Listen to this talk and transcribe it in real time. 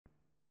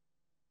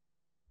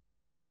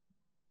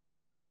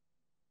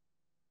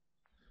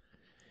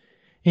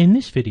In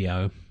this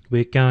video,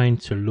 we're going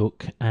to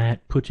look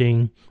at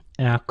putting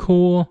our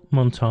core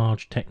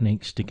montage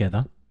techniques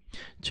together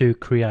to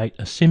create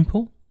a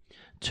simple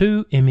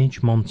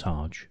two-image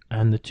montage.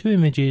 And the two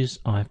images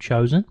I've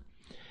chosen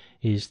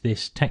is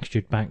this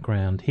textured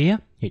background here.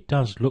 It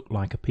does look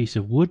like a piece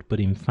of wood, but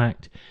in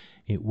fact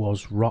it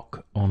was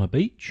rock on a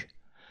beach.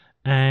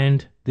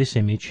 And this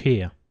image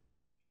here.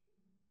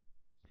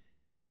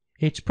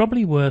 It's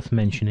probably worth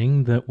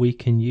mentioning that we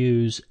can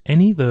use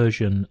any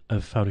version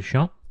of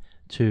Photoshop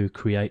to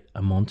create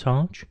a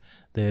montage.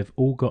 They've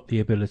all got the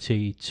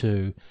ability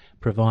to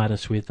provide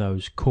us with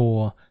those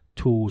core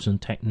tools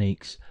and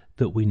techniques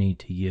that we need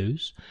to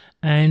use,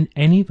 and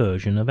any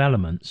version of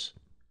Elements.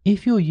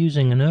 If you're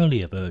using an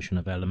earlier version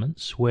of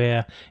Elements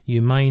where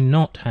you may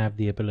not have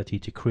the ability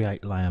to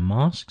create layer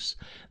masks,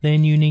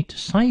 then you need to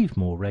save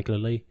more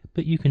regularly,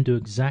 but you can do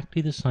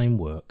exactly the same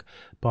work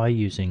by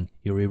using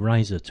your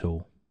eraser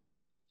tool.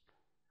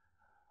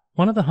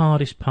 One of the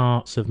hardest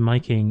parts of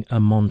making a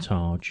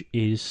montage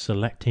is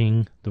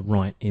selecting the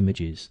right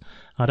images.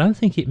 I don't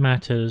think it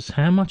matters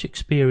how much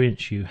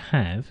experience you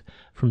have,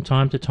 from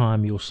time to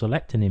time you'll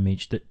select an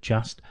image that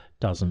just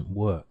doesn't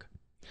work.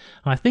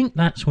 I think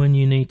that's when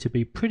you need to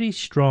be pretty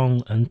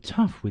strong and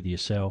tough with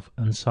yourself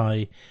and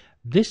say,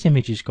 this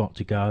image has got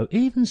to go,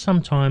 even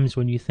sometimes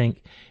when you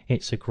think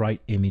it's a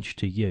great image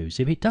to use.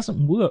 If it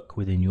doesn't work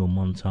within your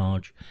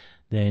montage,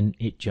 then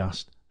it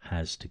just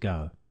has to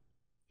go.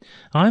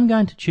 I'm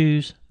going to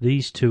choose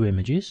these two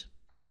images,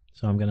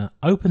 so I'm going to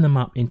open them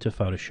up into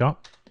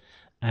Photoshop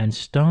and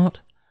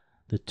start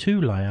the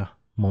two-layer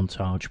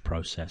montage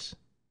process.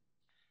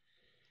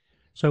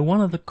 So one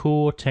of the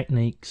core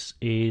techniques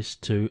is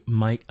to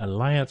make a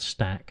layered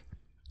stack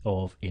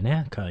of, in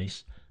our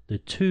case, the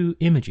two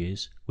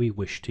images we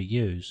wish to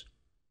use.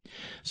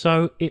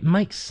 So it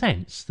makes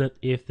sense that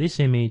if this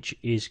image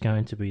is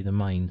going to be the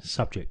main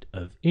subject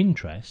of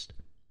interest,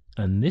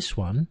 and this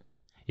one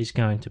is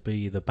going to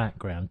be the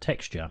background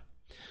texture,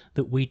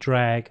 that we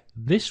drag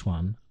this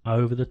one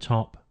over the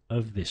top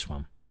of this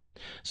one.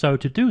 So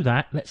to do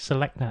that, let's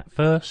select that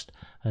first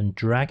and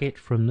drag it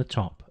from the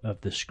top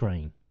of the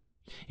screen.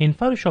 In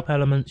Photoshop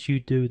Elements you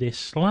do this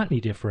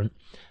slightly different,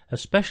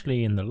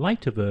 especially in the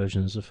later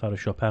versions of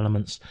Photoshop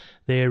Elements.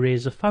 There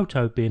is a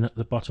photo bin at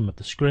the bottom of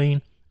the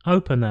screen.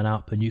 Open that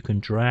up and you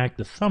can drag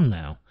the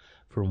thumbnail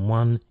from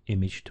one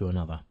image to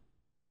another.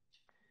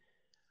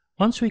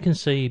 Once we can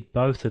see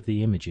both of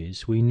the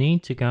images, we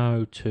need to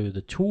go to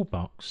the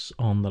toolbox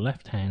on the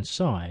left hand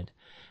side,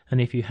 and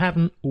if you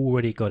haven't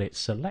already got it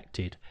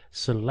selected,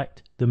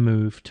 select the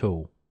Move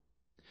tool.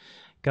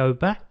 Go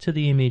back to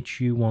the image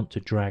you want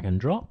to drag and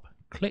drop,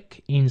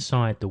 click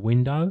inside the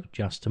window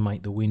just to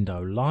make the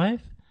window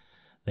live,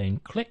 then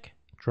click,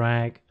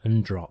 drag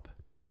and drop.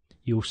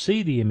 You'll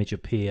see the image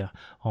appear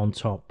on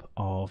top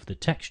of the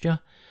texture,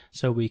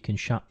 so we can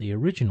shut the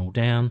original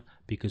down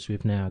because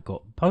we've now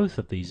got both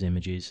of these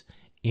images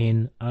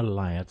in a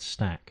layered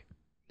stack.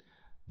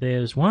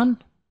 There's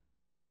one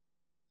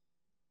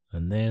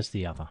and there's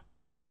the other.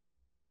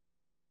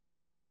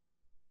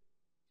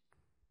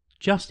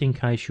 Just in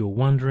case you're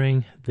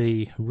wondering,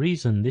 the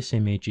reason this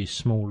image is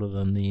smaller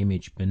than the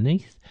image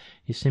beneath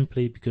is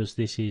simply because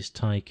this is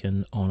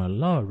taken on a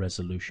lower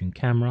resolution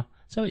camera,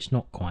 so it's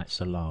not quite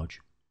so large.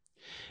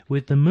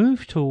 With the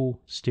Move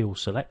tool still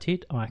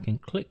selected, I can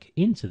click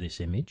into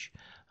this image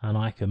and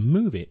I can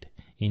move it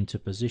into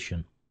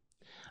position.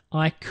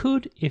 I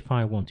could, if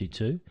I wanted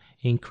to,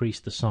 increase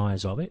the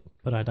size of it,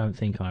 but I don't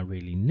think I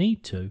really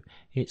need to.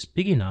 It's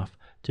big enough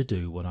to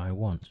do what I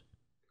want.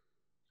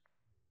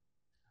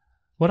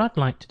 What I'd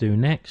like to do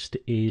next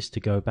is to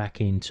go back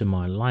into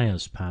my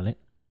Layers palette,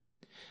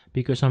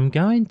 because I'm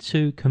going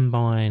to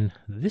combine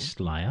this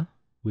layer,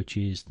 which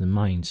is the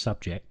main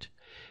subject,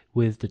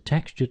 with the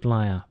textured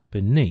layer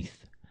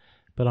beneath,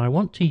 but I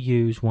want to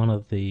use one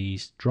of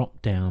these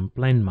drop-down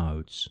blend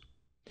modes.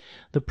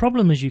 The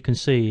problem, as you can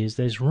see, is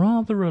there's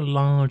rather a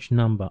large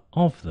number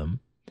of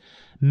them.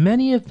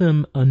 Many of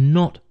them are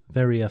not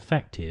very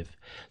effective,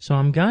 so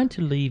I'm going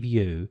to leave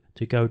you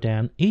to go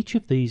down each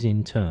of these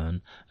in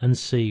turn and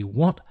see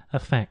what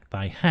effect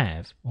they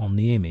have on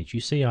the image. You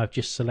see I've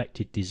just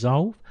selected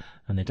Dissolve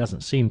and there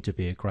doesn't seem to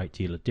be a great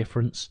deal of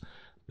difference,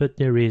 but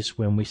there is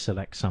when we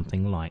select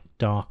something like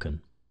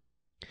Darken.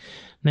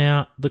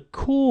 Now, the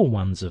core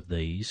ones of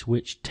these,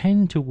 which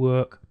tend to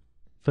work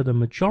for the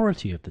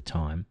majority of the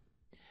time,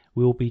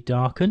 will be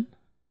Darken,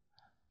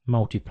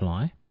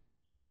 Multiply,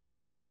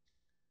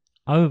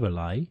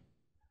 Overlay,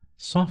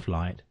 Soft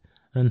Light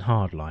and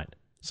Hard Light.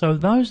 So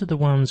those are the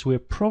ones we're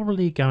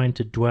probably going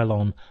to dwell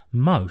on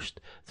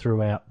most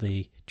throughout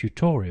the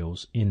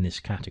tutorials in this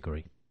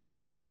category.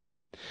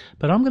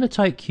 But I'm going to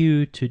take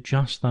you to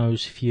just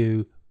those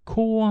few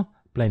core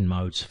blend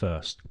modes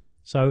first.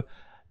 So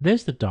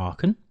there's the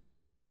Darken,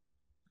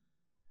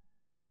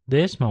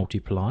 there's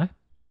Multiply,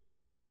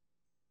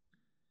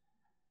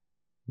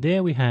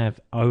 there we have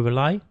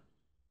Overlay,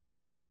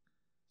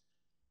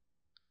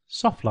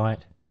 Soft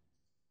Light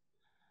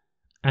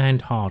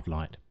and Hard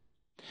Light.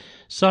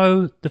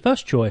 So the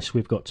first choice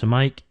we've got to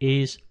make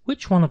is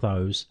which one of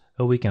those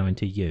are we going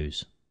to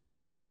use?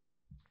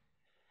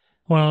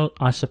 Well,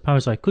 I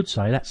suppose I could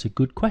say that's a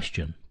good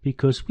question,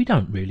 because we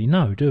don't really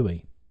know, do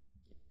we?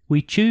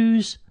 We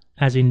choose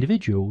as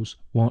individuals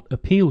what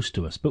appeals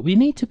to us, but we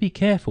need to be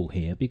careful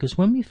here, because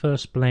when we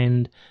first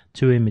blend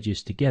two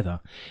images together,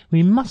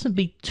 we mustn't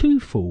be too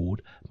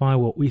fooled by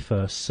what we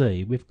first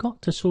see. We've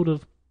got to sort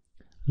of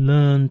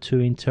learn to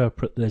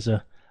interpret there's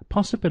a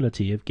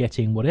possibility of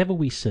getting whatever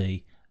we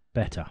see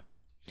better.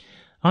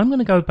 I'm going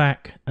to go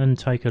back and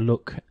take a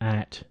look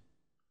at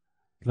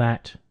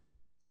that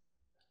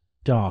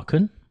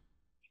darken.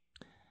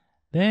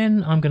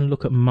 Then I'm going to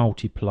look at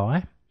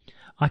multiply.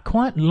 I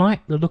quite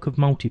like the look of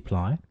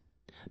multiply,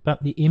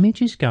 but the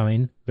image is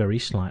going very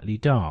slightly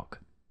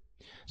dark.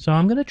 So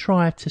I'm going to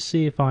try to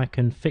see if I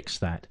can fix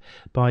that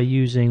by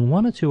using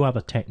one or two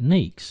other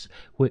techniques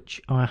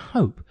which I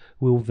hope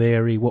will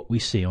vary what we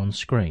see on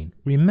screen.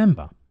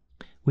 Remember,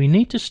 we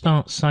need to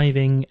start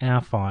saving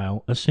our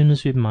file as soon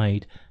as we've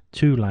made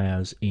two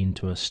layers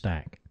into a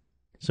stack.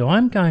 So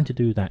I'm going to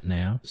do that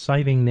now,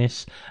 saving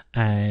this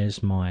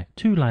as my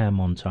two-layer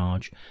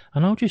montage,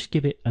 and I'll just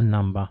give it a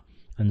number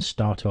and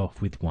start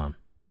off with 1.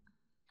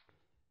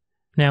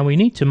 Now we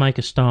need to make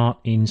a start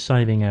in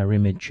saving our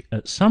image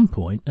at some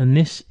point, and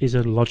this is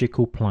a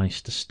logical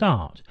place to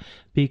start,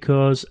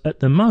 because at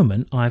the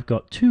moment I've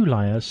got two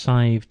layers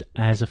saved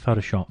as a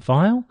Photoshop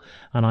file,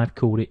 and I've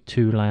called it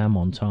two-layer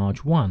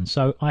montage 1.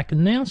 So I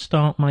can now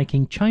start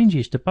making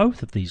changes to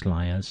both of these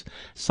layers,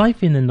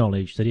 safe in the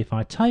knowledge that if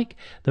I take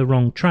the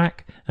wrong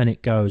track and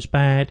it goes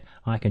bad,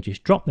 I can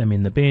just drop them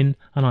in the bin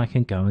and I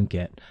can go and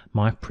get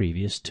my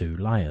previous two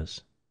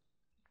layers.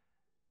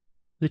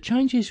 The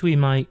changes we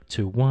make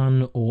to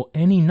one or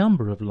any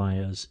number of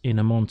layers in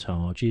a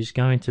montage is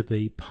going to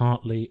be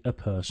partly a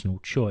personal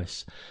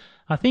choice.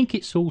 I think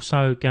it's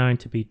also going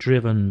to be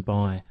driven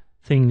by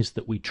things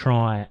that we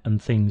try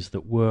and things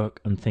that work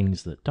and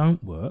things that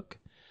don't work.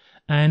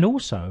 And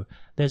also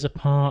there's a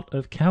part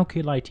of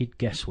calculated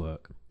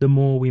guesswork. The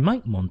more we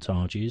make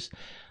montages,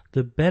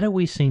 the better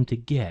we seem to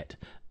get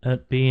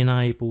at being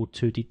able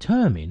to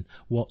determine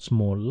what's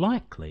more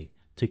likely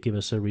to give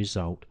us a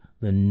result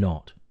than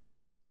not.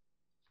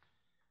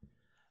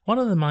 One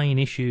of the main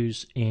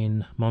issues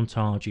in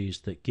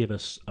montages that give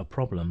us a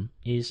problem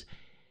is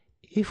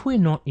if we're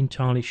not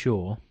entirely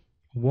sure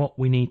what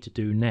we need to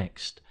do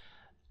next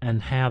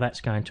and how that's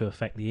going to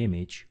affect the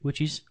image, which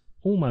is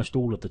almost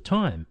all of the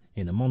time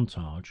in a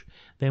montage,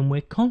 then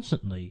we're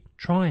constantly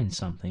trying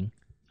something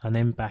and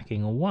then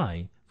backing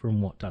away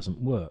from what doesn't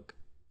work.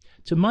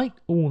 To make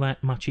all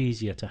that much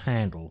easier to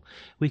handle,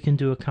 we can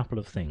do a couple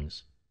of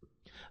things.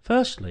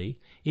 Firstly,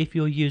 if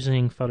you're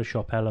using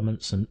Photoshop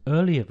Elements and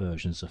earlier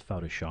versions of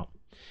Photoshop,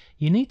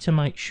 you need to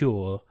make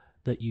sure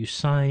that you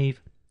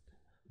save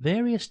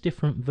various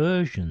different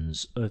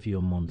versions of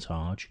your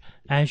montage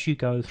as you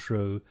go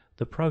through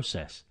the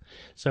process.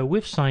 So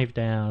we've saved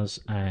ours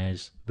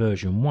as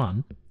version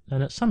 1,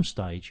 and at some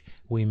stage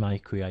we may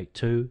create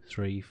 2,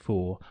 3,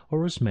 4,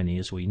 or as many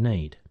as we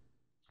need.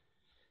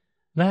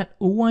 That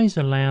always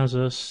allows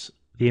us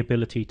the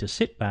ability to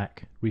sit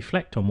back,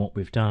 reflect on what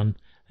we've done,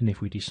 and if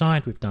we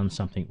decide we've done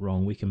something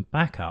wrong, we can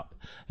back up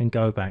and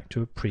go back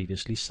to a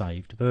previously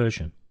saved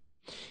version.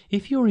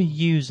 If you're a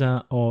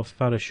user of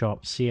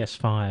Photoshop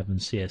CS5 and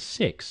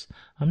CS6,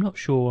 I'm not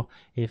sure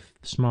if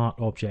Smart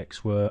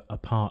Objects were a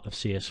part of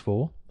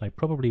CS4. They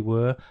probably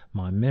were.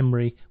 My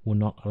memory will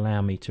not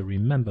allow me to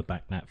remember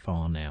back that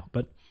far now.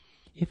 But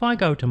if I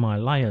go to my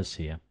layers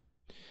here,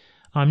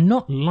 I'm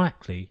not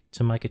likely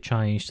to make a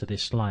change to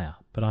this layer,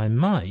 but I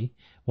may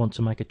want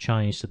to make a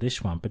change to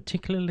this one,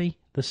 particularly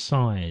the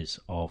size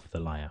of the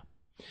layer.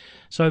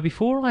 So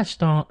before I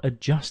start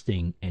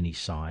adjusting any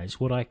size,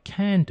 what I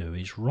can do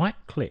is right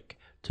click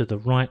to the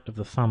right of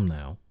the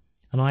thumbnail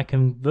and I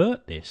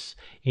convert this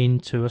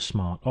into a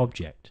smart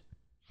object.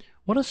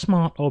 What a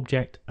smart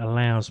object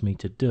allows me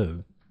to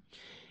do,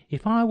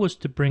 if I was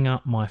to bring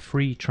up my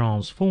free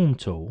transform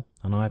tool,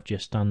 and I've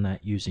just done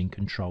that using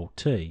Control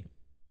T,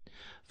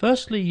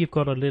 firstly you've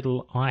got a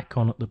little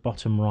icon at the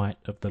bottom right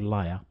of the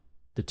layer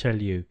to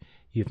tell you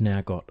you've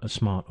now got a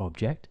smart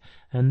object,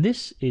 and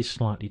this is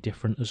slightly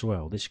different as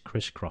well, this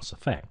crisscross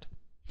effect.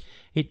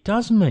 It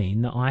does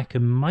mean that I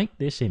can make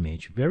this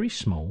image very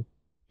small,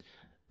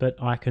 but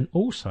I can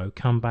also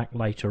come back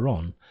later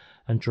on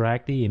and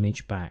drag the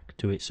image back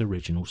to its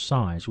original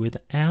size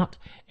without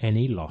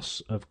any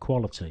loss of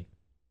quality.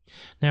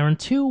 Now,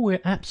 until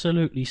we're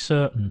absolutely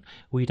certain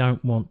we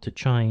don't want to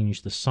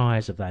change the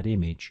size of that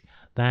image,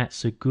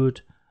 that's a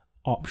good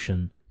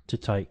option to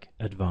take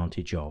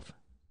advantage of.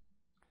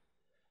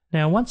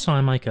 Now, once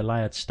I make a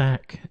layered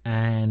stack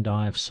and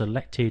I've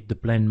selected the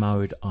blend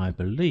mode I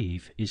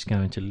believe is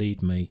going to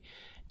lead me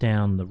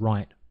down the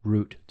right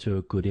route to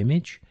a good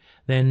image,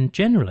 then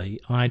generally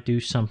I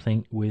do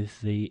something with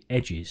the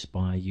edges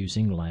by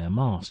using layer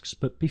masks.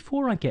 But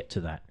before I get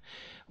to that,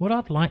 what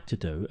I'd like to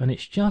do, and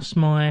it's just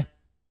my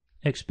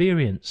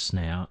experience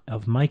now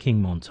of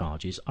making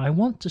montages, I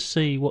want to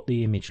see what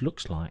the image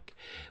looks like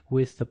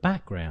with the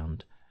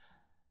background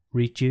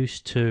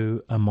reduced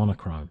to a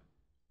monochrome.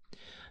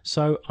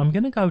 So I'm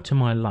going to go to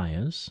my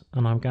layers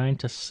and I'm going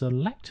to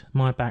select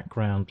my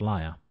background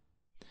layer,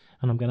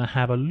 and I'm going to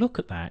have a look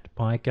at that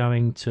by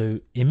going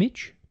to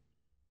Image,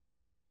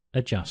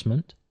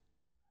 Adjustment,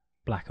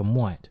 Black and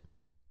White.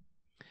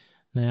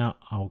 Now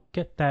I'll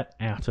get that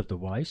out of the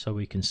way so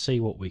we can see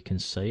what we can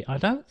see. I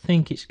don't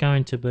think it's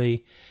going to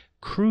be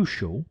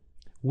crucial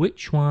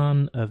which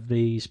one of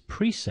these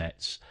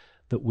presets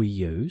that we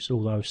use,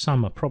 although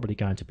some are probably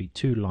going to be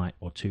too light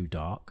or too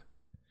dark.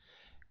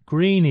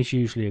 Green is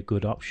usually a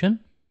good option.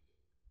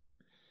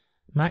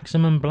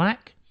 Maximum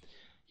black.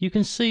 You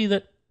can see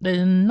that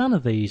none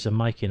of these are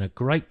making a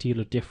great deal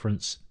of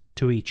difference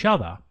to each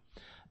other,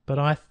 but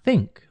I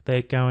think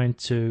they're going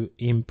to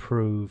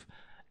improve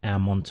our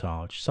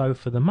montage. So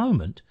for the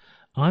moment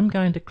I'm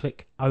going to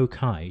click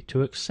OK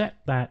to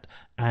accept that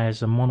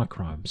as a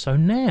monochrome. So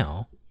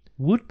now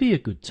would be a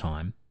good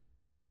time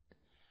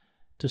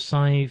to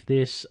save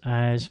this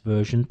as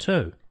version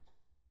 2.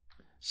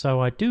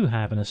 So I do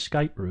have an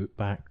escape route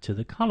back to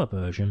the color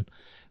version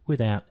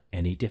without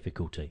any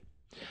difficulty.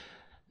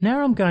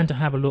 Now I'm going to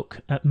have a look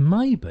at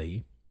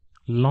maybe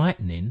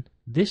lightening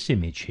this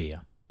image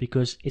here,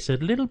 because it's a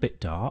little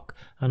bit dark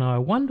and I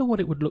wonder what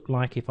it would look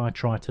like if I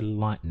try to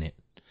lighten it.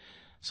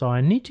 So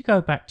I need to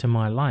go back to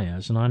my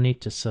layers and I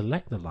need to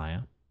select the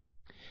layer.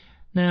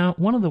 Now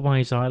one of the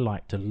ways I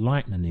like to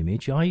lighten an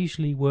image, I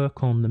usually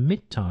work on the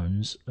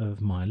midtones of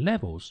my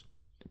levels,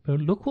 but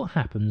look what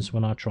happens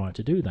when I try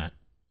to do that.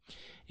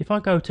 If I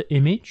go to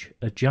Image,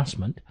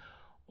 Adjustment,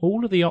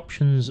 all of the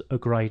options are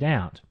greyed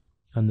out,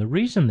 and the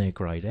reason they're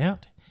greyed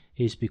out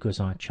is because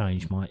I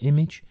changed my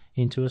image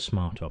into a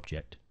smart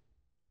object.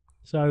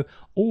 So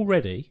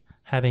already,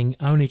 having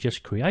only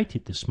just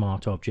created the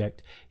smart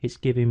object, it's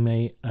giving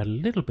me a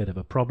little bit of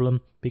a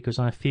problem because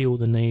I feel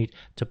the need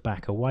to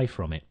back away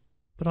from it.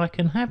 But I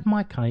can have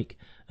my cake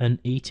and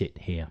eat it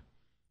here.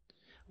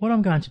 What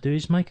I'm going to do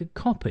is make a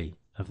copy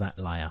of that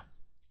layer.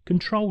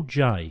 Control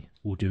J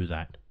will do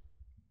that.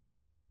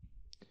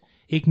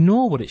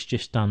 Ignore what it's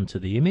just done to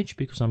the image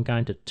because I'm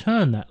going to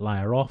turn that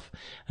layer off,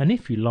 and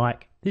if you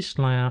like, this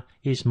layer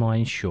is my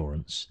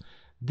insurance.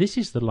 This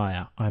is the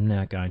layer I'm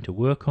now going to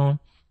work on,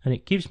 and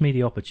it gives me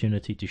the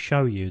opportunity to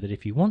show you that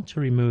if you want to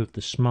remove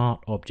the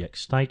smart object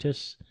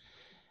status,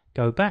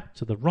 go back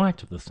to the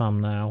right of the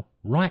thumbnail,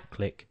 right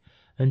click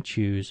and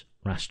choose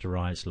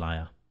Rasterize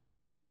Layer.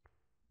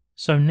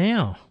 So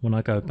now when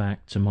I go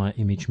back to my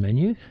image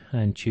menu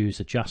and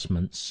choose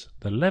Adjustments,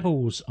 the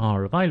levels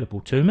are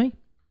available to me.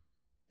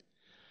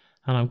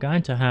 And I'm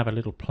going to have a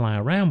little play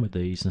around with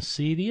these and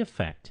see the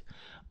effect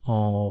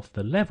of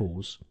the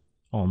levels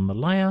on the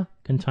layer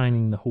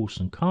containing the horse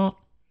and cart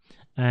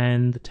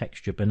and the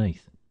texture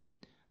beneath.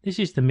 This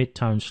is the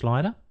mid-tone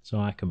slider, so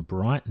I can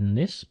brighten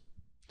this.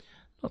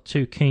 Not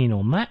too keen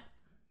on that.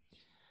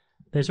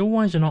 There's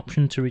always an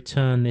option to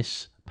return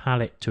this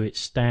palette to its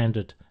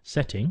standard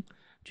setting.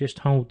 Just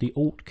hold the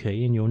Alt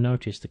key and you'll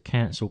notice the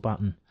cancel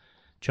button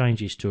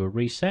changes to a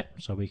reset,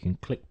 so we can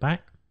click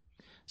back.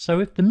 So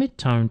if the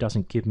mid-tone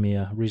doesn't give me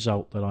a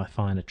result that I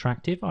find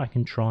attractive, I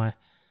can try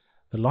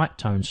the light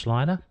tone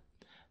slider.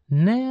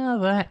 Now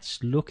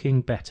that's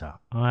looking better.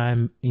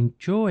 I'm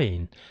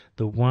enjoying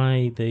the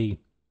way the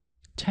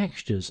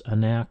textures are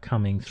now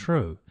coming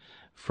through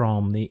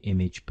from the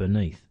image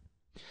beneath.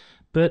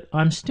 But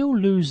I'm still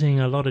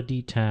losing a lot of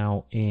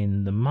detail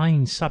in the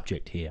main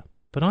subject here,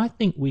 but I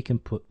think we can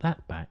put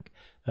that back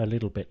a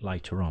little bit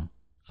later on.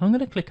 I'm going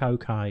to click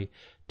OK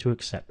to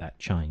accept that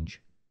change.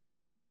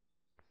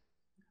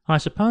 I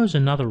suppose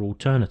another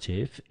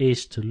alternative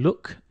is to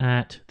look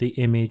at the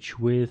image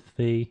with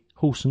the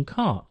horse and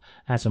cart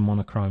as a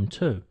monochrome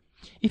too.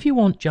 If you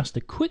want just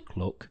a quick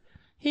look,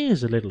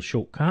 here's a little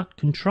shortcut,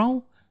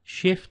 Control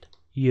Shift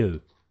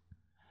U,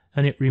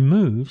 and it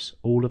removes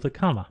all of the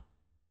colour.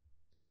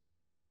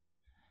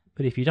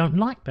 But if you don't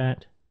like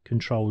that,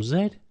 Control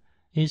Z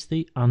is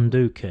the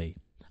undo key.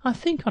 I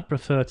think I'd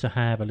prefer to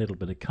have a little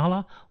bit of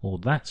colour, or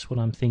that's what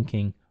I'm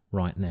thinking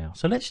right now.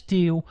 So let's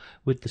deal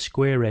with the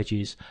square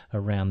edges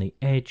around the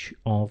edge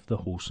of the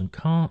horse and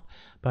cart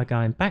by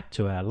going back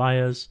to our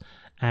layers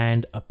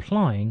and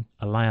applying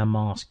a layer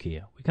mask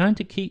here. We're going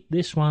to keep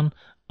this one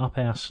up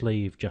our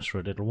sleeve just for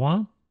a little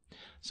while.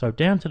 So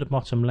down to the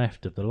bottom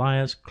left of the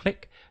layers,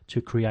 click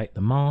to create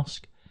the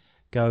mask.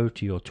 Go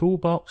to your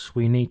toolbox.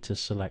 We need to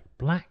select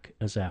black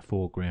as our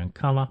foreground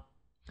colour.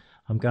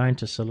 I'm going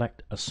to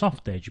select a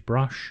soft edge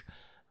brush.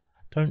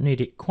 Don't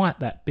need it quite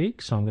that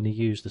big, so I'm going to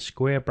use the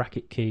square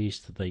bracket keys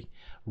to the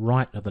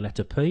right of the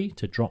letter P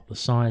to drop the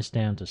size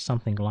down to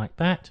something like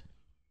that.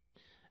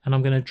 And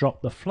I'm going to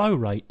drop the flow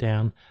rate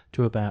down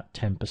to about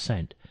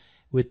 10%.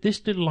 With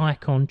this little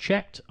icon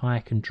checked, I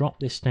can drop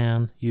this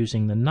down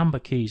using the number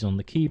keys on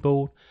the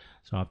keyboard.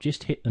 So I've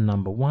just hit the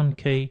number 1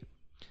 key.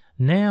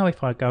 Now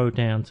if I go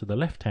down to the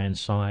left hand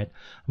side,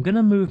 I'm going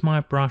to move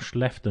my brush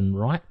left and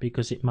right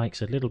because it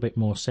makes a little bit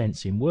more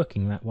sense in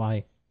working that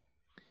way.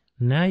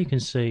 Now you can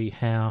see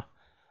how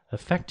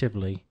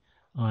effectively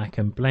I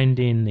can blend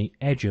in the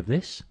edge of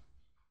this.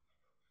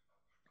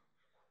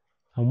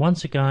 And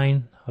once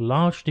again, a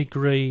large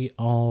degree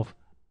of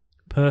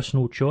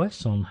personal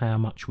choice on how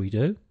much we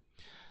do.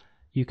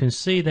 You can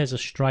see there's a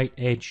straight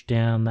edge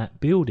down that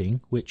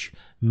building, which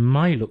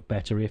may look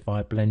better if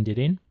I blend it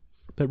in.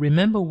 But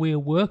remember, we're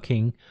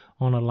working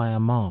on a layer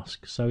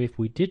mask, so if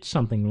we did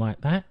something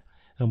like that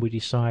and we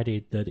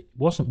decided that it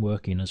wasn't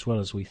working as well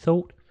as we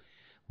thought,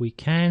 we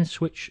can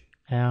switch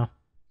our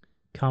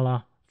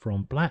color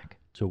from black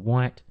to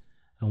white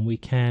and we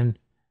can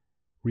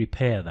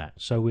repair that.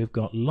 So we've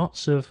got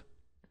lots of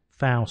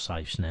fail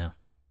safes now,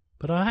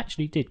 but I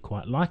actually did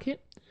quite like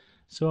it,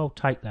 so I'll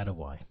take that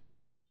away.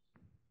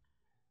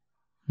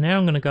 Now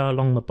I'm going to go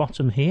along the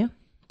bottom here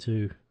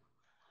to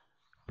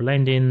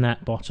blend in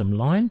that bottom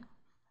line.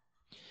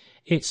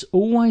 It's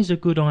always a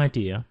good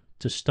idea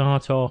to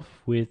start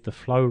off with the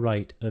flow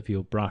rate of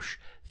your brush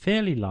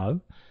fairly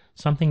low,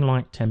 something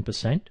like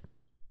 10%,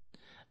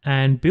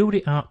 and build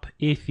it up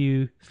if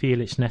you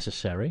feel it's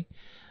necessary.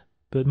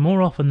 But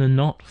more often than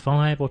not,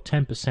 5 or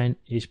 10%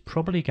 is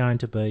probably going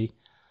to be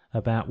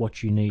about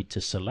what you need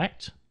to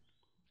select.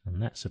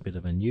 And that's a bit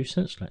of a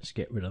nuisance. Let's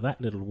get rid of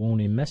that little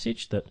warning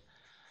message that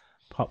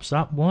pops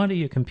up. Why do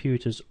your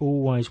computers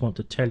always want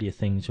to tell you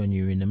things when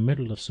you're in the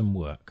middle of some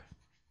work?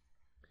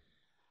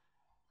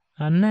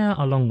 And now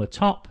along the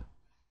top,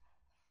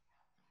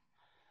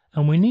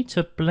 and we need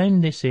to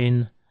blend this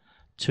in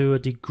to a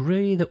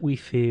degree that we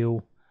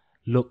feel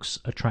looks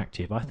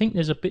attractive. I think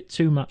there's a bit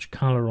too much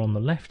colour on the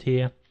left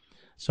here,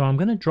 so I'm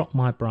going to drop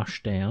my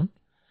brush down.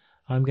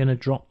 I'm going to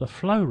drop the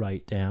flow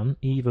rate down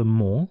even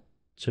more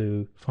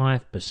to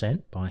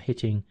 5% by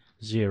hitting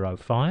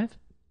 0.5.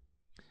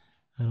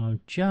 And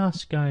I'm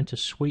just going to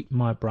sweep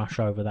my brush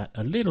over that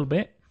a little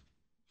bit.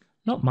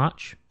 Not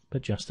much,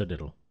 but just a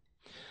little.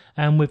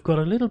 And we've got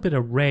a little bit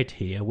of red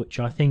here, which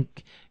I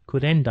think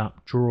could end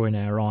up drawing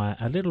our eye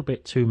a little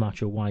bit too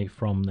much away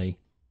from the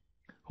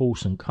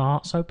horse and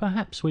cart, so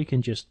perhaps we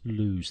can just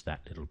lose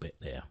that little bit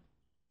there.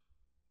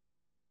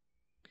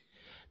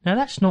 Now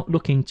that's not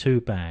looking too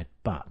bad,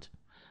 but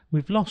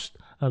we've lost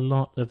a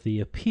lot of the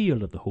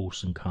appeal of the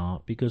horse and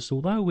cart, because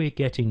although we're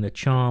getting the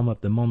charm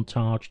of the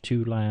montage,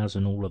 2 layers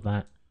and all of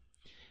that,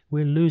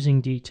 we're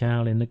losing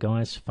detail in the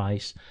guy's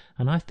face,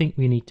 and I think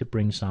we need to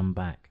bring some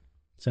back.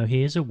 So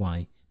here's a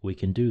way we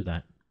can do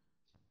that.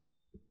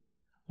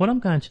 What I'm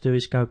going to do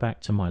is go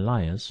back to my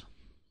layers,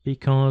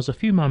 because a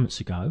few moments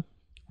ago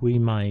we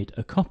made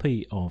a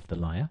copy of the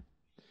layer,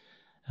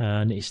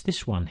 and it's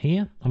this one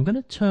here. I'm going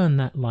to turn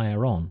that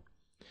layer on,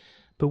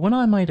 but when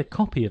I made a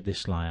copy of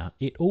this layer,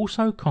 it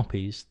also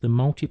copies the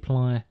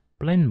multiply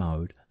blend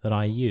mode that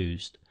I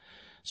used.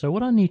 So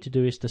what I need to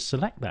do is to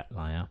select that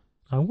layer.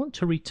 I want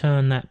to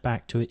return that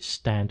back to its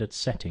standard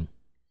setting.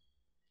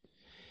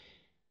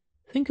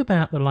 Think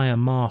about the layer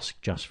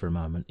mask just for a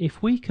moment.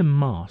 If we can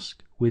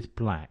mask with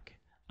black,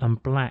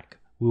 and black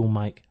will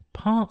make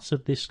parts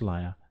of this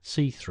layer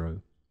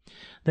see-through,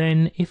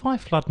 then if I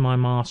flood my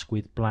mask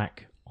with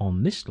black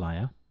on this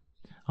layer,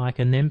 I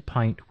can then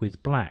paint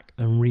with black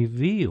and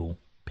reveal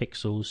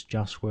pixels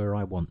just where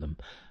I want them.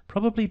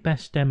 Probably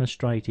best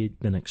demonstrated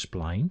than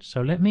explained,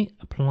 so let me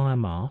apply a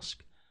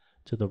mask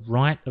to the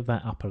right of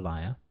that upper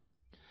layer,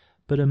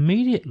 but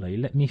immediately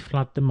let me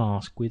flood the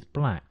mask with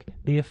black.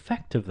 The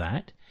effect of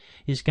that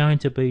is going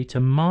to be to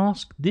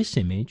mask this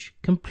image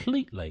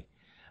completely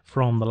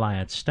from the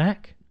layered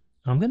stack.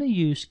 I'm going to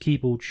use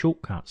keyboard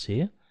shortcuts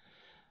here.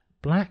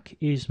 Black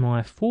is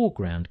my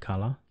foreground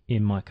colour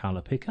in my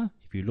colour picker.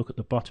 If you look at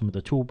the bottom of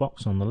the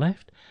toolbox on the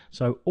left,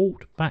 so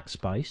Alt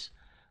backspace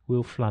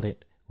will flood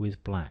it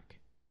with black.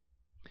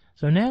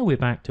 So now we're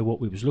back to what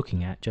we was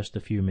looking at just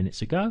a few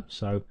minutes ago.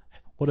 So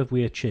what have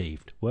we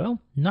achieved?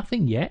 Well,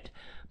 nothing yet,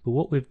 but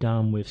what we've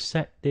done, we've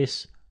set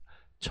this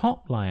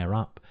top layer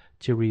up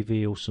to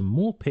reveal some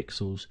more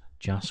pixels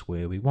just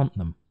where we want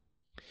them.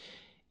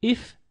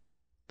 If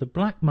the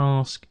black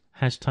mask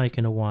has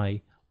taken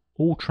away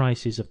all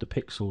traces of the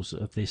pixels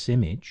of this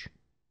image,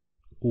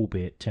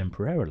 albeit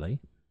temporarily,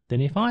 then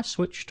if I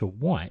switch to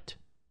white,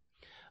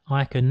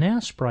 I can now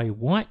spray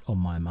white on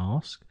my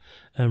mask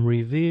and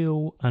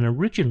reveal an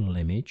original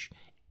image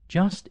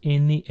just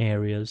in the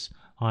areas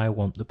I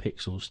want the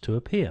pixels to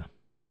appear.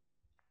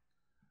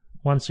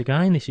 Once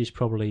again, this is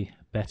probably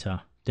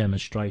better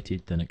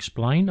demonstrated than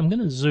explained. I'm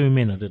going to zoom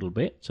in a little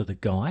bit to the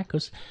guy,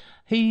 because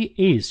he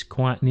is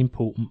quite an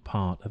important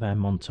part of our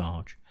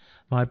montage.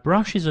 My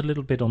brush is a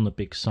little bit on the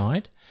big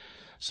side.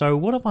 So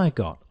what have I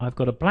got? I've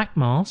got a black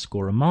mask,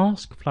 or a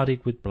mask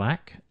flooded with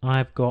black.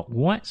 I've got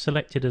white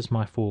selected as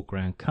my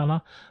foreground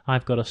colour.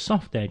 I've got a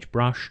soft edge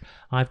brush.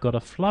 I've got a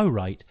flow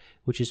rate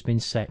which has been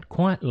set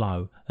quite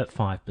low at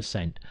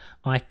 5%.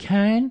 I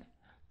can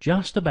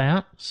just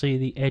about see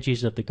the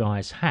edges of the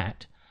guy's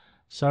hat.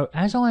 So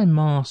as I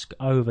mask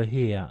over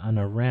here and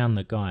around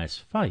the guy's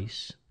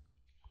face,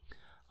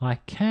 I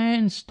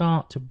can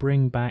start to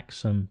bring back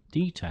some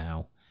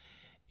detail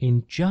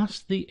in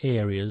just the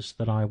areas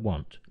that I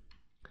want.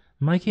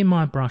 Making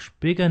my brush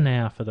bigger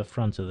now for the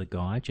front of the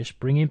guy, just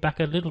bringing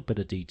back a little bit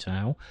of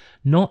detail,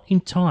 not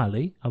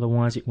entirely,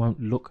 otherwise it won't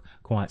look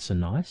quite so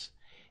nice.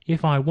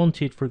 If I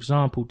wanted, for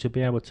example, to be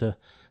able to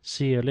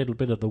see a little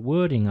bit of the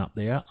wording up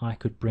there, I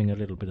could bring a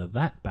little bit of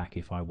that back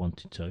if I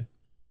wanted to.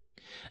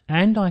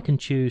 And I can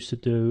choose to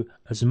do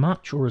as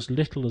much or as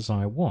little as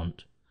I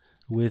want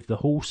with the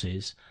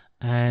horses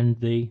and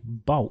the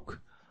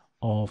bulk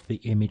of the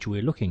image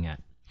we're looking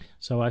at.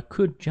 So I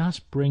could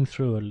just bring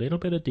through a little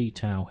bit of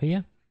detail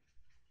here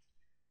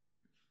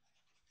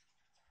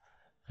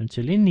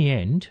until in the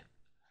end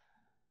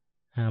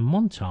our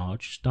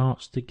montage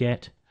starts to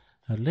get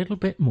a little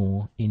bit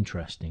more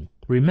interesting.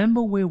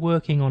 Remember, we're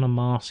working on a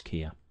mask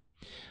here.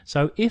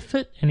 So if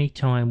at any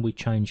time we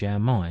change our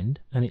mind,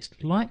 and it's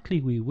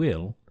likely we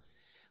will,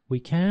 we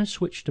can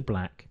switch to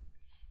black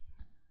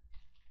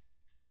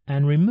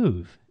and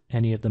remove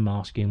any of the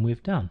masking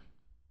we've done.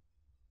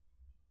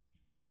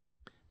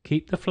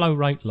 Keep the flow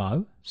rate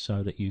low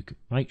so that you can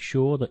make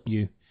sure that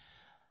you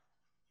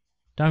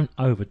don't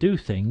overdo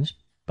things,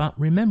 but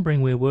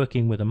remembering we're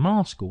working with a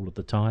mask all of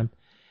the time,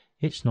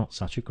 it's not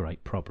such a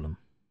great problem.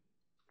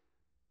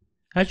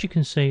 As you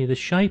can see, the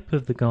shape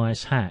of the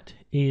guy's hat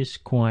is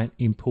quite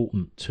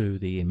important to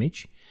the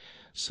image.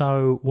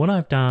 So what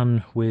I've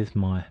done with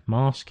my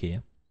mask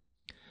here,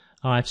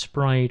 I've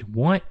sprayed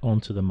white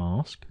onto the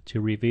mask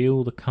to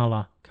reveal the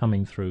colour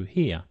coming through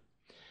here.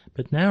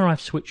 But now I've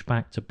switched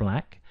back to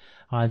black.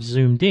 I've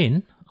zoomed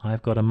in.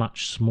 I've got a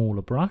much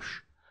smaller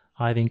brush.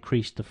 I've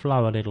increased the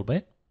flow a little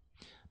bit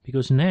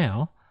because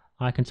now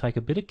I can take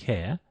a bit of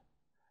care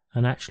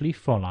and actually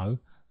follow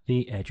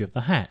the edge of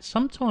the hat.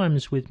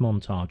 Sometimes with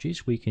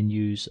montages we can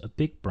use a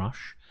big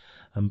brush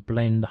and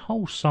blend the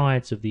whole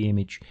sides of the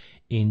image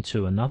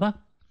into another,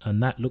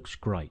 and that looks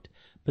great.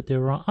 But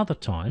there are other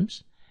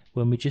times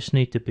when we just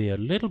need to be a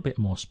little bit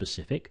more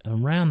specific,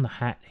 and around the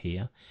hat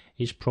here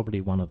is probably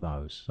one of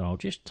those. So I'll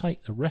just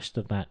take the rest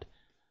of that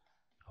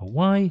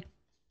away,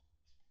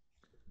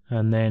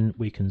 and then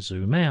we can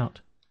zoom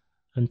out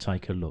and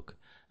take a look,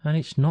 and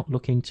it's not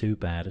looking too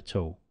bad at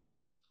all.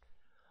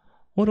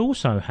 What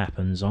also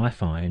happens, I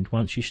find,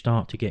 once you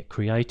start to get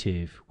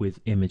creative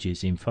with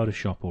images in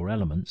Photoshop or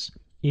Elements,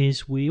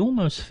 is we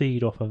almost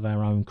feed off of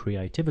our own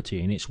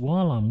creativity. And it's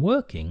while I'm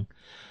working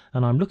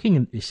and I'm looking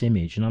at this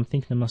image and I'm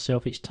thinking to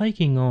myself, it's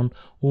taking on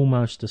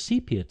almost a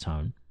sepia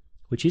tone,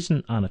 which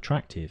isn't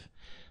unattractive.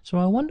 So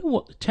I wonder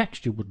what the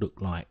texture would look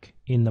like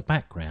in the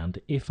background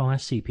if I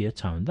sepia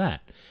tone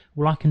that.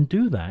 Well, I can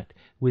do that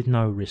with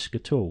no risk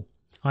at all.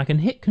 I can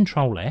hit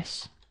Control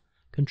S.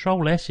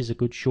 Control S is a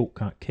good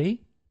shortcut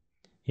key.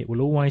 It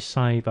will always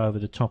save over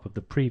the top of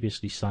the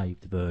previously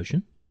saved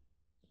version.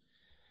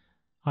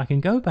 I can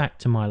go back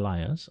to my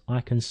layers.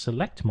 I can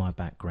select my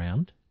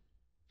background,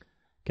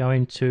 go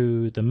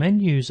into the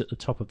menus at the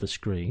top of the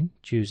screen,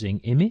 choosing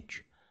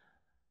Image,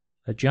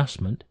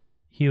 Adjustment,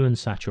 Hue and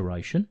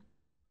Saturation.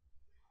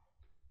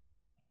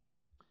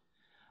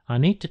 I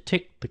need to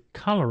tick the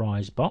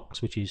Colorize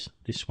box, which is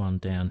this one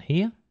down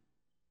here.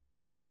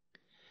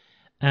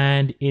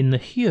 And in the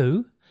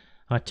hue,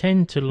 I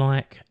tend to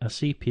like a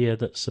sepia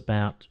that's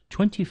about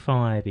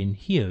 25 in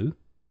hue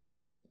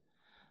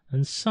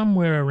and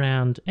somewhere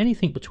around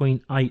anything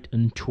between 8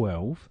 and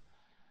 12.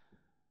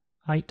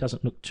 8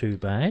 doesn't look too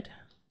bad.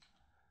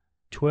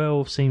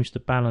 12 seems to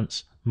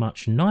balance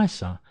much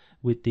nicer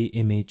with the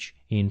image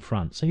in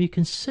front. So you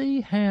can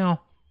see how,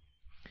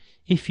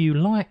 if you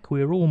like,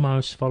 we're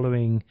almost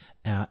following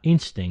our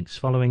instincts,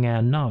 following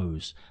our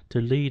nose to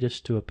lead us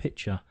to a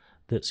picture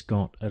that's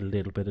got a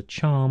little bit of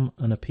charm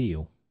and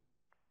appeal.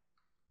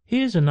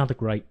 Here's another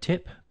great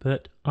tip,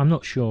 but I'm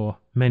not sure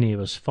many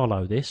of us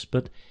follow this,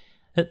 but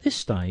at this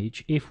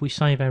stage, if we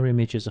save our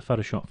image as a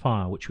Photoshop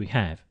file, which we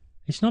have,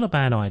 it's not a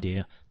bad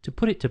idea to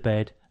put it to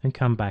bed and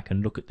come back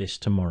and look at this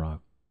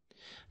tomorrow,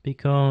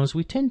 because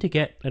we tend to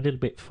get a little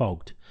bit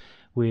fogged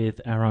with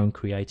our own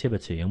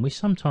creativity and we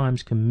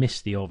sometimes can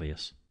miss the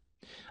obvious.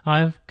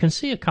 I can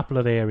see a couple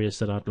of areas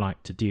that I'd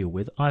like to deal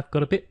with. I've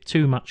got a bit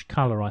too much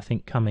colour, I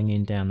think, coming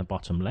in down the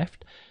bottom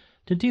left.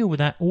 To deal with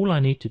that, all I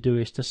need to do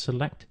is to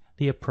select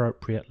the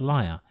appropriate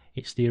layer.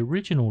 It's the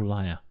original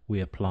layer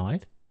we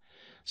applied,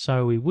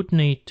 so we would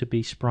need to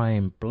be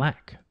spraying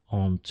black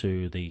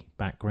onto the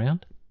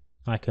background.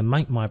 I can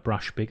make my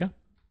brush bigger.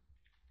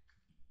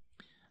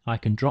 I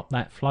can drop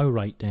that flow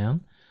rate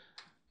down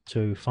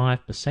to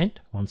 5%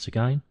 once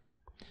again.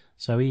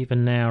 So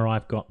even now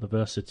I've got the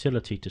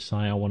versatility to say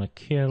I want to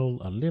kill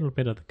a little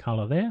bit of the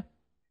colour there,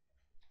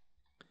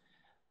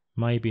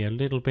 maybe a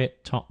little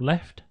bit top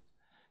left,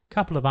 a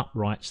couple of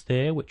uprights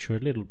there which are a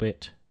little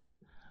bit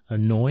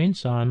annoying,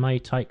 so I may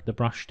take the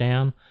brush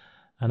down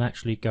and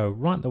actually go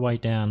right the way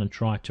down and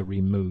try to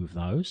remove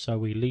those, so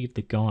we leave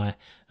the guy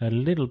a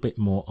little bit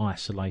more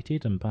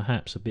isolated and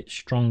perhaps a bit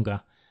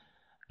stronger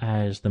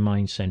as the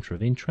main centre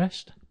of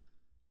interest.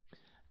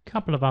 A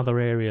couple of other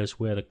areas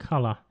where the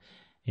colour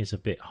is a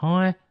bit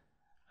high,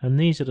 and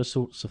these are the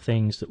sorts of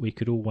things that we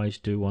could always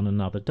do on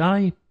another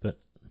day, but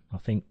I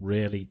think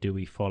rarely do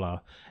we follow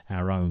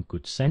our own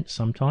good sense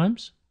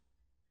sometimes.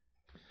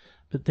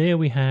 But there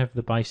we have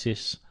the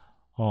basis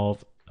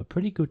of a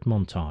pretty good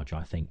montage,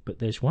 I think, but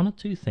there's one or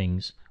two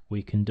things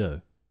we can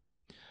do.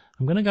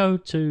 I'm going to go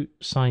to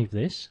save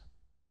this,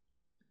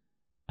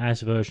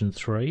 as version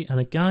 3, and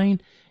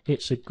again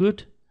it's a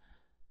good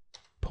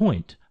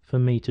point for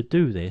me to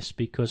do this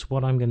because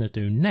what I'm going to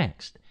do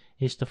next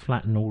is to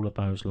flatten all of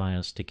those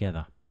layers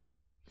together.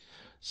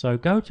 So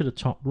go to the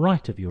top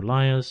right of your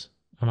layers,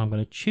 and I'm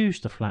going to choose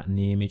to flatten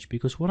the image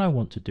because what I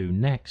want to do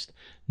next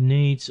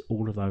needs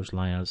all of those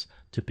layers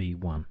to be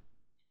one.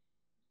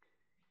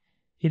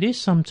 It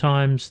is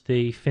sometimes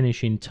the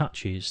finishing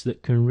touches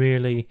that can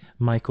really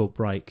make or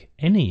break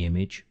any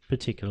image,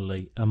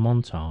 particularly a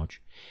montage.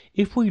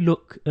 If we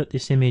look at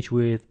this image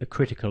with a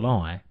critical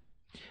eye,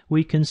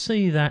 we can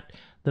see that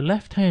the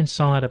left-hand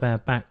side of our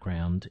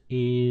background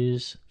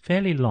is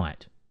fairly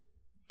light,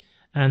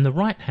 and the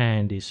right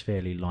hand is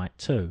fairly light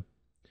too.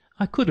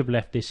 I could have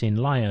left this in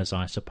layers,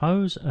 I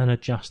suppose, and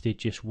adjusted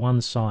just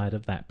one side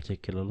of that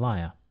particular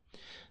layer.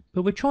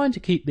 But we're trying to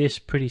keep this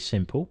pretty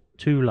simple,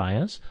 2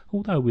 layers,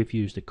 although we've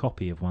used a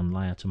copy of 1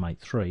 layer to make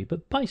 3,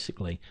 but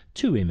basically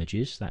 2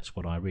 images, that's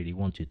what I really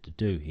wanted to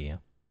do here.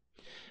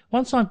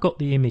 Once I've got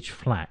the image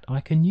flat,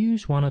 I can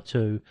use 1 or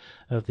 2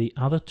 of the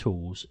other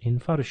tools in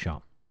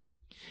Photoshop.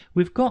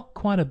 We've got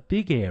quite a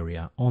big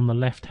area on the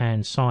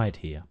left-hand side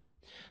here,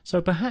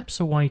 so perhaps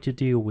a way to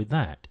deal with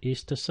that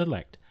is to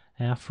select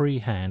our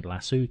freehand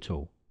lasso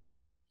tool.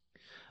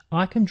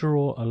 I can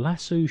draw a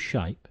lasso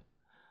shape.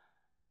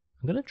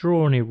 I'm going to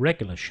draw an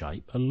irregular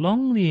shape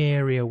along the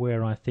area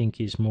where I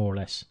think is more or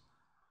less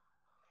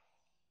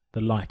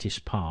the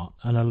lightest part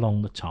and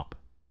along the top.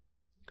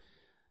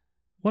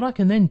 What I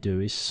can then do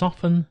is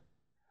soften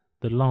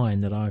the line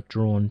that I've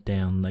drawn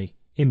down the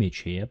image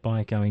here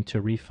by going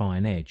to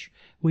Refine Edge.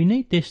 We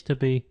need this to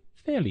be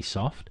fairly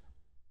soft.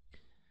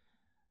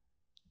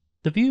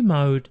 The view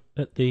mode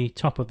at the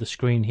top of the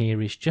screen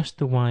here is just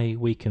the way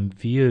we can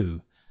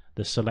view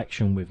the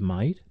selection we've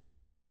made,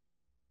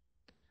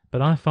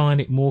 but I find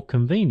it more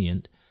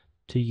convenient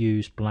to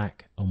use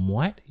black and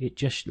white. It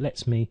just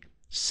lets me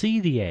see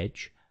the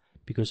edge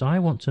because I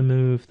want to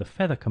move the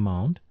feather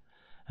command,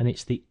 and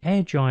it's the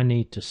edge I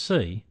need to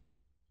see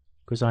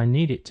because I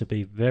need it to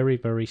be very,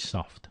 very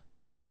soft.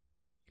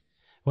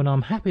 When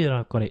I'm happy that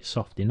I've got it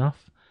soft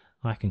enough,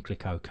 I can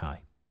click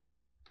OK.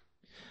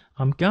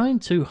 I'm going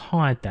to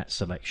hide that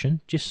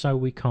selection just so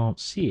we can't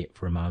see it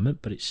for a moment,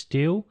 but it's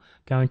still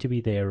going to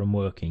be there and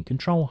working.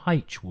 Control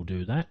H will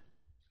do that,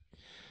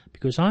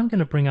 because I'm going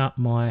to bring up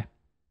my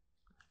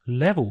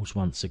levels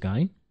once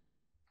again,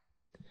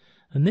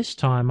 and this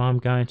time I'm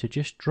going to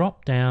just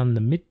drop down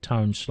the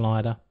mid-tone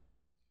slider,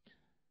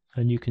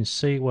 and you can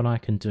see what I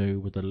can do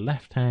with the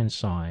left hand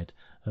side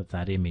of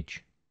that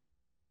image.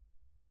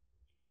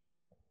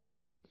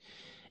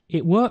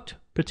 It worked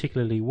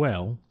particularly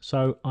well,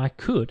 so I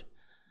could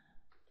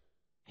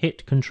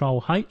hit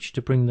Control H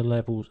to bring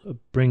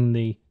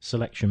the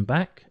selection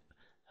back,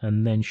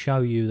 and then show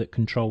you that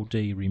Control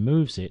D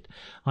removes it.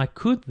 I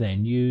could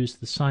then use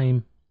the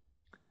same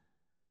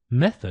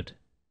method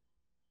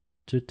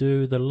to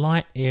do the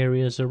light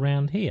areas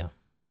around here.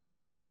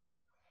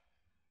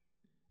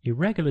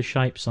 Irregular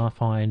shapes I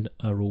find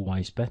are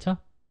always better.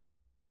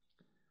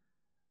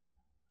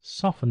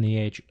 Soften the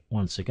edge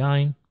once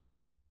again.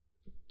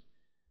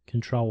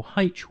 Control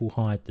H will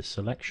hide the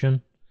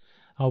selection.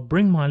 I'll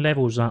bring my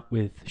levels up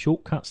with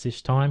shortcuts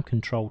this time,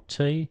 Control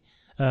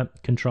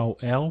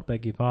L,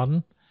 beg your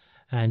pardon,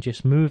 and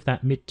just move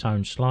that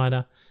mid-tone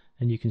slider,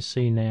 and you can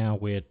see now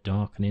we're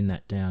darkening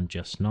that down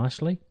just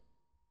nicely.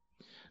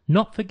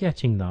 Not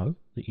forgetting though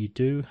that you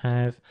do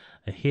have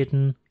a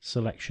hidden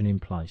selection in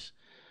place,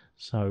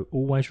 so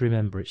always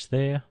remember it's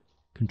there.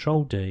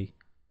 Control D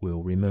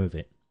will remove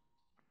it.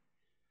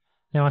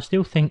 Now I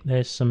still think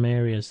there's some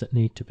areas that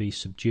need to be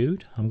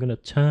subdued. I'm going to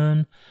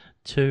turn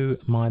to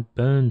my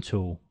burn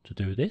tool to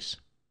do this.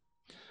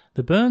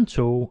 The burn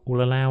tool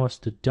will allow us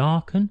to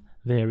darken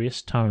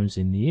various tones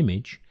in the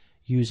image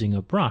using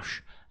a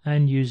brush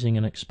and using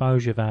an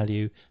exposure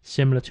value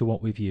similar to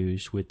what we've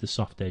used with the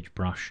soft edge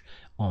brush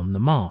on the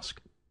mask.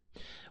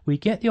 We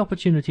get the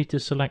opportunity to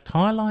select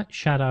highlight,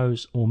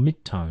 shadows or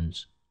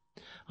midtones.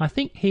 I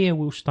think here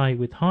we'll stay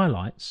with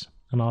highlights,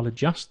 and I'll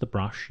adjust the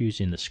brush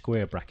using the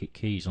square bracket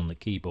keys on the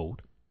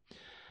keyboard.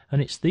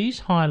 And it's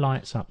these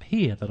highlights up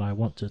here that I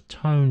want to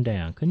tone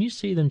down. Can you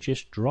see them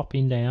just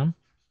dropping down?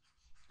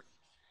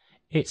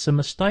 It's a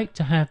mistake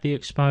to have the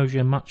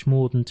exposure much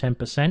more than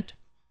 10%.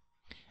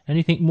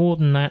 Anything more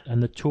than that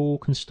and the tool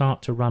can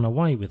start to run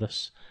away with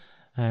us,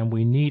 and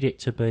we need it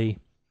to be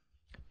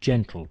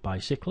gentle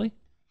basically.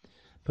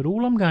 But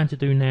all I'm going to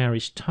do now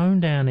is tone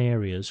down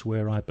areas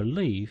where I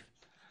believe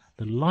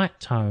the light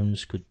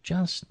tones could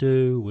just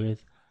do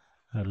with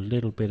a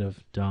little bit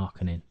of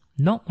darkening.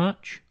 Not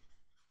much,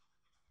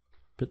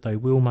 but they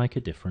will make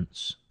a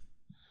difference.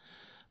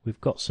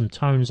 We've got some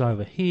tones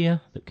over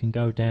here that can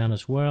go down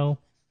as well.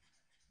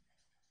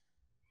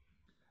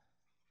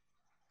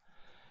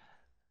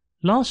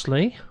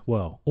 Lastly,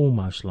 well,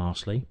 almost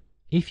lastly,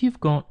 if you've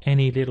got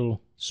any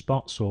little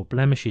spots or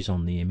blemishes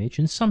on the image,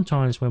 and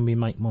sometimes when we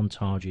make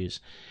montages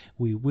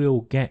we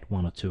will get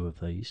 1 or 2 of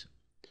these,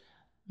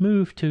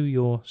 move to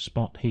your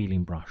spot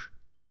healing brush.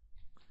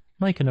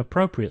 Make an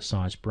appropriate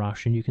size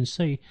brush, and you can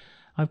see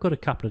I've got a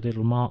couple of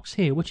little marks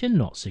here which are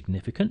not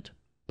significant,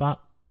 but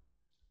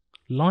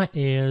light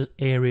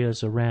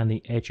areas around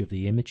the edge of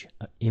the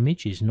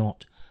image is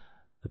not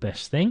the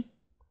best thing.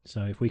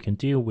 So if we can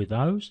deal with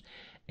those,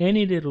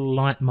 any little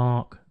light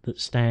mark that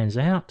stands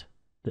out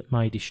that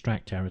may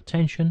distract our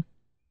attention,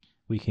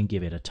 we can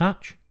give it a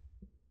touch.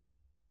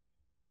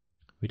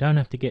 We don't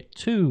have to get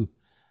too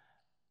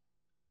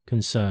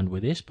concerned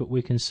with this, but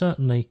we can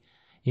certainly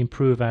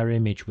improve our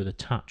image with a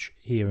touch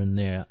here and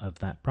there of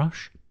that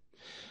brush.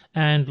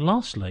 And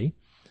lastly,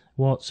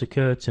 what's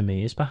occurred to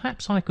me is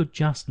perhaps I could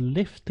just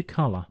lift the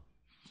colour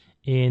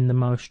in the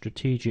most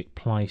strategic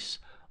place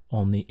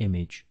on the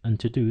image, and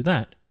to do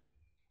that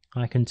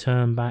I can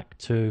turn back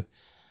to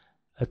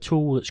a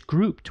tool that's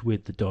grouped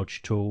with the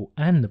dodge tool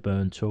and the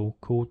burn tool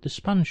called the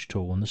sponge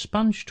tool, and the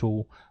sponge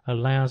tool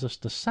allows us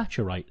to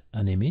saturate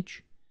an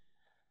image.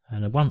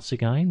 And once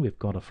again we've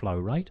got a flow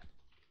rate,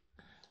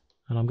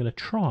 and I'm going to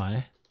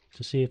try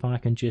to see if I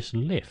can just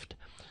lift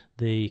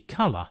the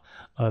colour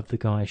of the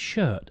guy's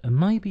shirt and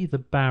maybe the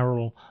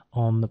barrel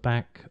on the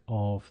back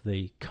of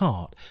the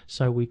cart,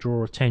 so we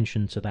draw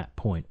attention to that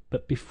point.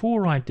 But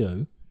before I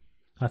do,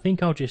 I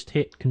think I'll just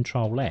hit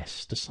Ctrl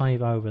S to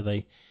save over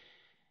the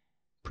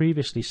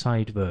previously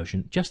saved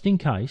version, just in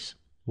case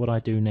what I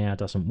do now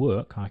doesn't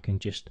work. I can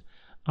just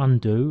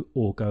undo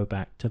or go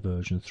back to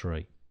version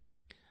 3.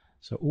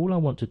 So all I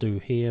want to do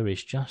here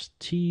is just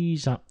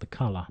tease up the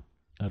colour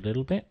a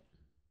little bit.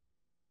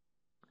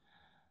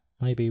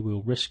 Maybe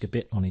we'll risk a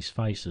bit on his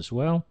face as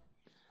well,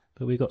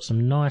 but we've got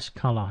some nice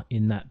colour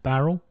in that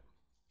barrel,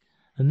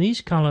 and these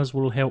colours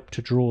will help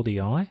to draw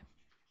the eye.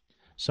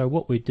 So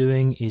what we're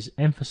doing is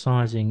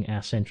emphasising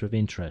our centre of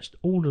interest.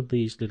 All of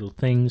these little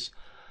things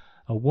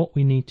are what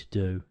we need to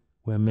do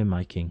when we're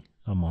making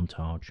a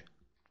montage.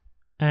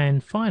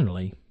 And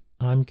finally,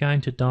 I'm going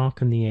to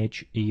darken the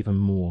edge even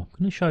more. I'm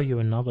going to show you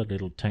another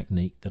little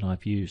technique that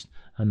I've used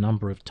a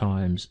number of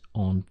times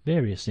on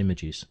various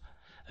images.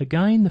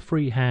 Again, the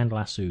freehand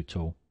lasso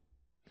tool.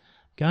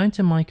 Going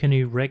to make an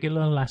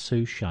irregular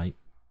lasso shape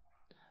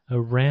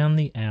around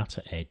the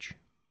outer edge.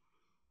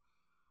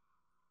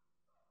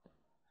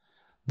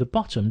 The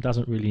bottom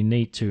doesn't really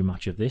need too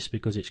much of this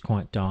because it's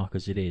quite dark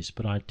as it is,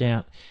 but I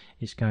doubt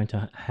it's going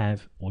to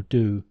have or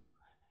do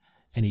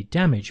any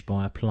damage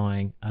by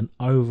applying an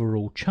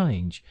overall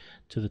change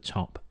to the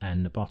top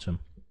and the bottom.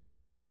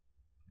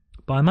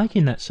 By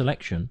making that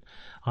selection,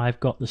 I've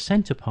got the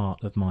center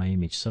part of my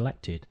image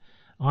selected.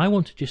 I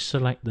want to just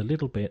select the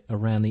little bit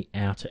around the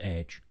outer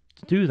edge.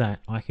 To do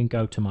that, I can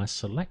go to my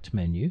select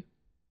menu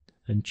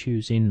and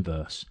choose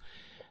inverse.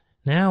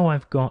 Now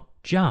I've got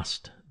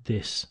just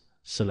this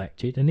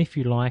selected, and if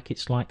you like,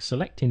 it's like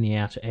selecting the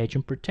outer edge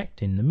and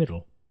protecting the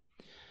middle.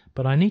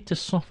 But I need to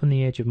soften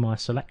the edge of my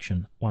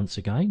selection once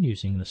again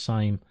using the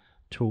same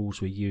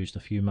tools we used a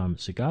few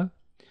moments ago,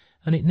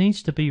 and it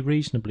needs to be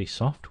reasonably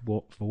soft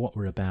for what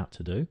we're about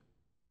to do.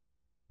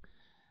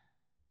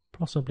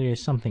 Possibly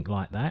something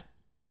like that.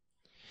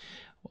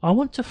 I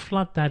want to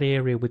flood that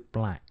area with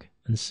black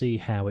and see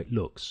how it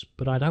looks,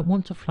 but I don't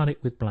want to flood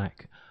it with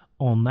black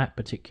on that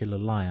particular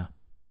layer.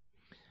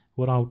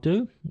 What I'll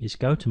do is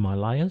go to my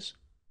layers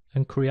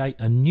and create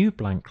a new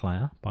blank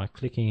layer by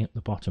clicking at the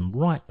bottom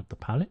right of the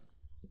palette.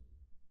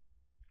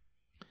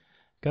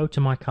 Go to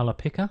my colour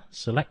picker,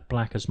 select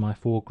black as my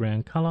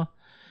foreground colour.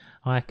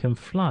 I can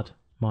flood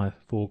my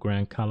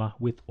foreground colour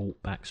with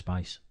Alt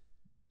Backspace.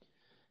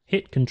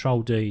 Hit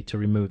Ctrl D to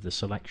remove the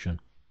selection.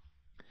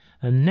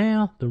 And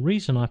now the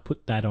reason I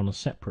put that on a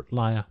separate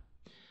layer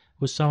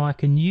was so I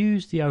can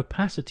use the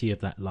opacity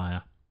of that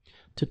layer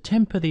to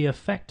temper the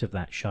effect of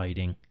that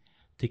shading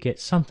to get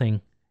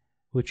something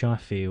which I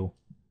feel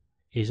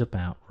is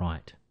about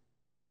right.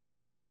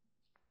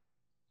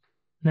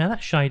 Now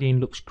that shading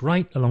looks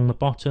great along the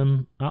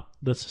bottom, up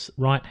the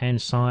right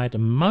hand side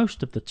and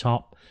most of the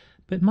top,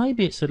 but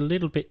maybe it's a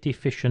little bit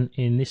deficient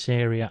in this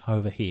area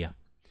over here.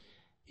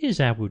 Here's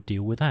how we'll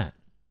deal with that.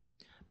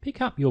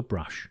 Pick up your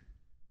brush.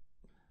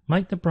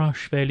 Make the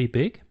brush fairly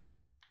big,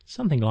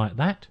 something like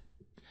that.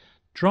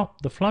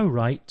 Drop the flow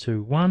rate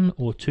to 1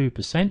 or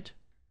 2%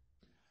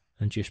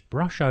 and just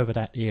brush over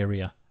that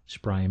area,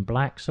 spraying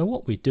black. So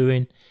what we're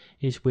doing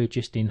is we're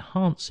just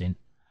enhancing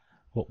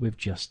what we've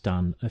just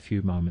done a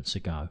few moments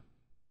ago.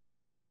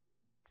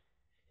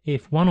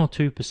 If 1 or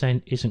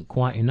 2% isn't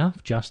quite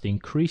enough, just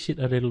increase it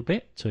a little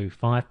bit to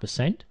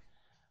 5%.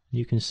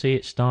 You can see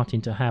it's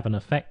starting to have an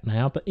effect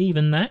now, but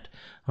even that,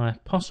 I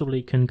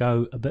possibly can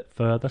go a bit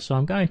further, so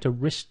I'm going to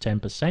risk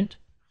 10%.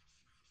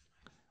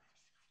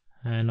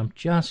 And I'm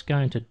just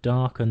going to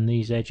darken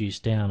these edges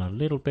down a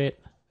little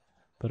bit,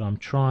 but I'm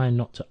trying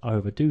not to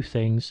overdo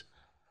things.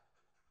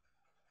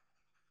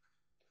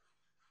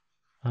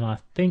 And I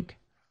think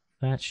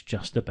that's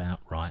just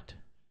about right.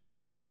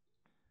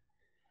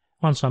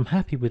 Once I'm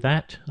happy with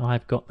that,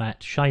 I've got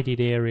that shaded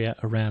area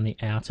around the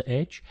outer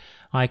edge.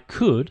 I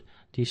could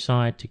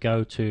decide to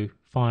go to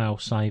File,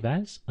 Save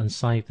As, and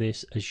save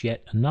this as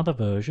yet another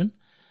version,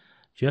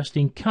 just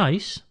in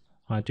case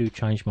I do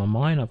change my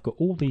mind. I've got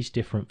all these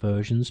different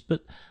versions,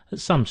 but at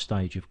some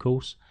stage, of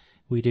course,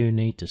 we do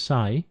need to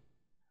say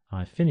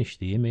I finish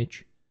the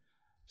image.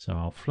 So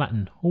I'll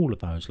flatten all of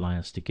those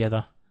layers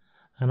together,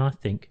 and I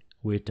think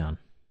we're done.